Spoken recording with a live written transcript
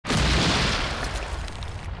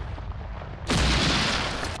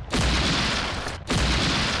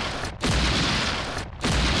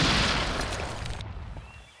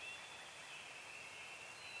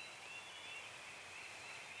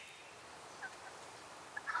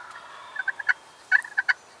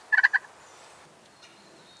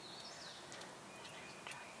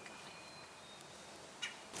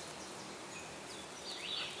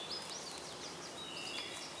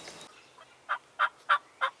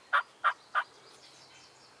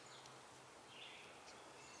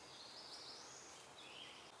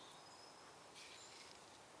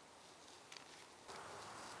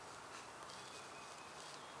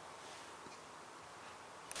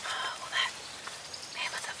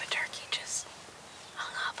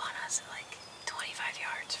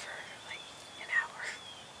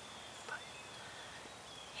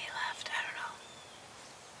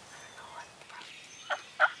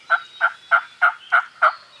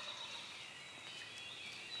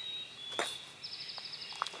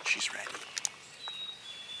she's ready.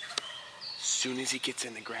 As soon as he gets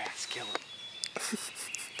in the grass, kill him.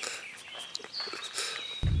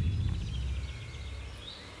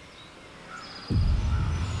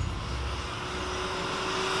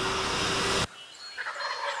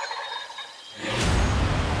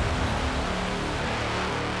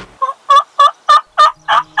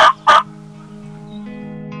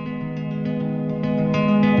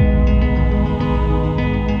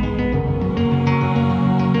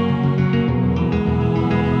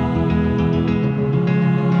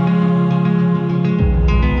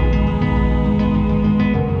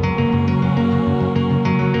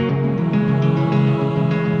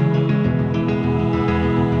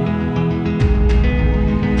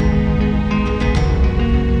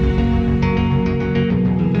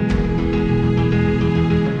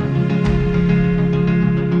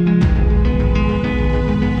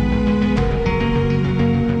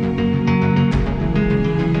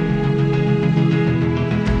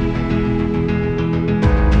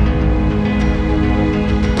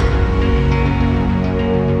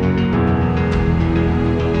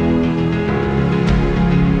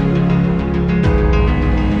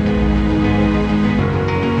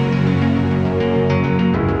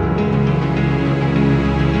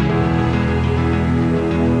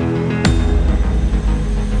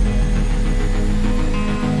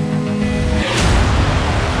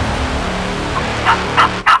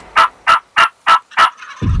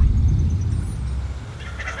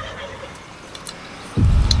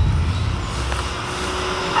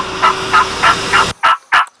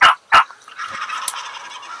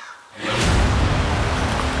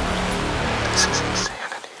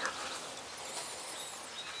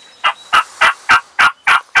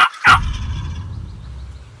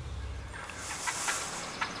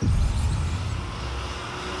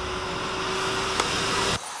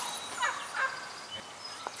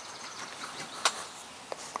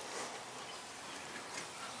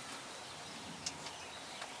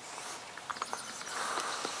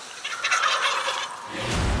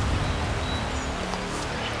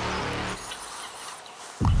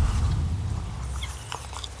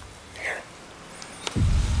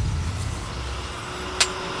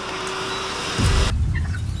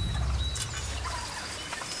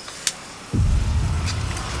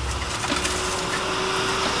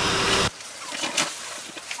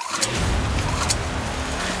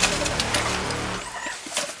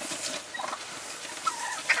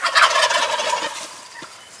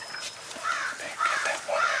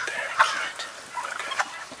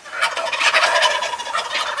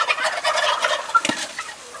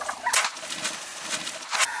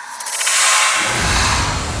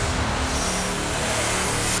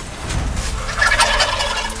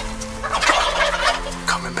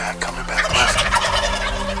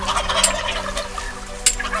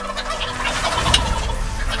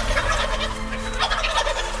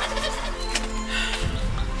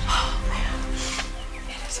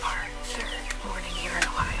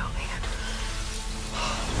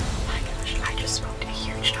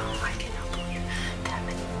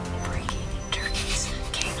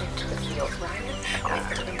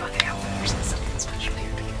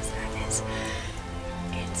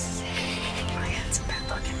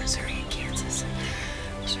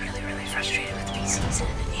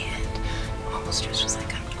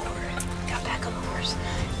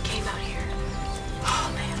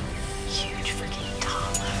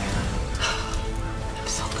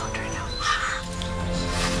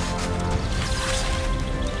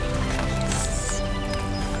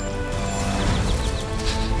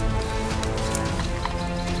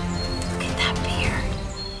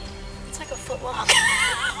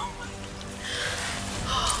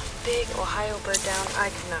 Ohio bird down. I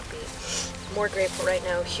could not be more grateful right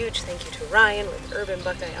now. Huge thank you to Ryan with Urban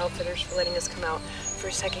Buckeye Outfitters for letting us come out for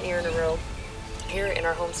a second year in a row here in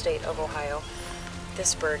our home state of Ohio.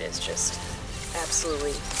 This bird is just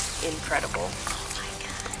absolutely incredible. Oh my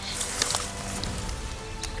gosh.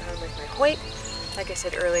 Got him with my Hoyt. Like I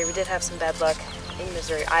said earlier, we did have some bad luck in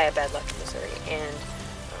Missouri. I had bad luck in Missouri, and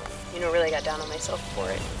really got down on myself for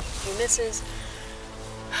it. A few misses,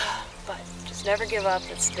 but just never give up.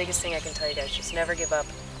 That's the biggest thing I can tell you guys. Just never give up.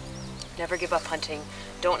 Never give up hunting.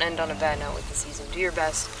 Don't end on a bad note with the season. Do your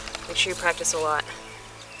best. Make sure you practice a lot.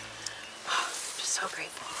 Just so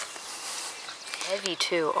grateful. Heavy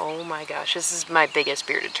too. Oh my gosh. This is my biggest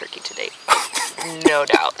bearded turkey to date. No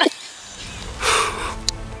doubt.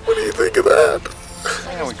 What do you think of that?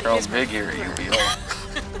 I know we girls big here at UBO.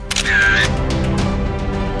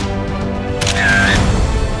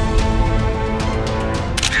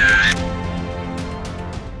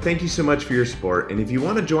 thank you so much for your support, and if you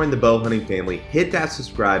want to join the bow hunting family, hit that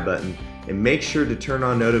subscribe button and make sure to turn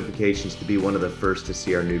on notifications to be one of the first to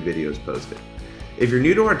see our new videos posted. If you're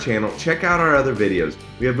new to our channel, check out our other videos.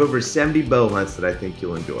 We have over 70 bow hunts that I think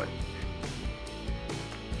you'll enjoy.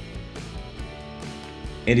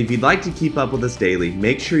 And if you'd like to keep up with us daily,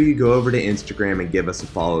 make sure you go over to Instagram and give us a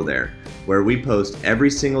follow there, where we post every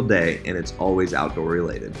single day and it's always outdoor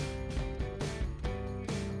related.